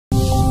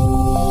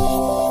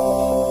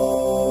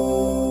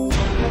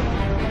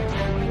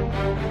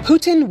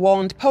Putin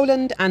warned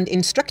Poland and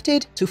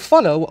instructed to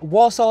follow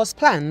Warsaw's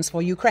plans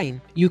for Ukraine.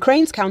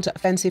 Ukraine's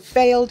counter-offensive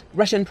failed,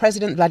 Russian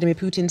President Vladimir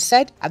Putin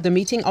said at the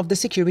meeting of the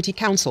Security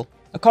Council.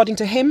 According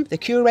to him, the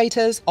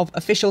curators of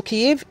official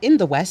Kyiv in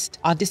the West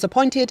are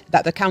disappointed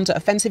that the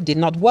counter-offensive did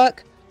not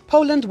work.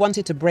 Poland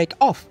wanted to break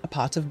off a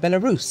part of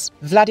Belarus.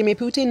 Vladimir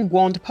Putin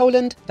warned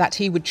Poland that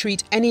he would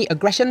treat any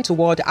aggression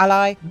toward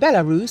ally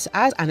Belarus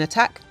as an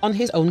attack on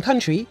his own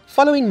country,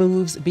 following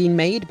moves being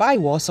made by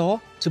Warsaw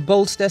to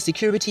bolster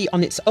security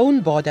on its own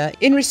border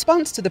in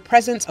response to the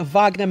presence of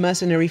Wagner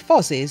mercenary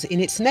forces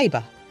in its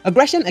neighbor.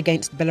 Aggression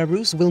against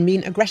Belarus will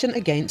mean aggression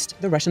against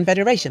the Russian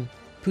Federation.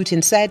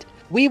 Putin said,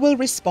 "We will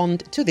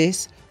respond to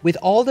this with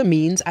all the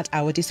means at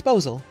our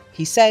disposal,"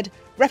 he said,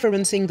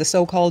 referencing the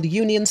so-called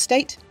Union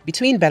State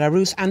between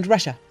Belarus and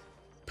Russia.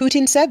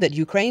 Putin said that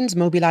Ukraine's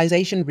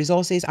mobilization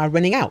resources are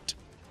running out.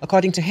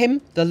 According to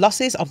him, the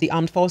losses of the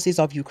armed forces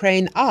of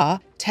Ukraine are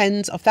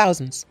tens of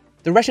thousands.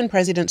 The Russian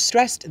president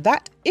stressed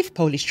that if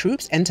Polish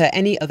troops enter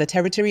any other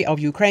territory of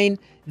Ukraine,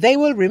 they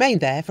will remain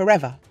there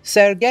forever.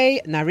 Sergei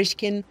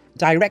Naryshkin,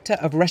 director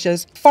of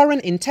Russia's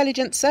Foreign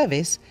Intelligence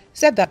Service,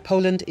 said that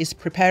Poland is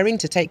preparing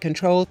to take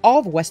control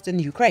of Western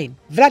Ukraine.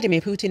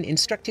 Vladimir Putin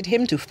instructed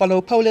him to follow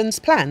Poland's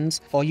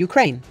plans for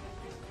Ukraine.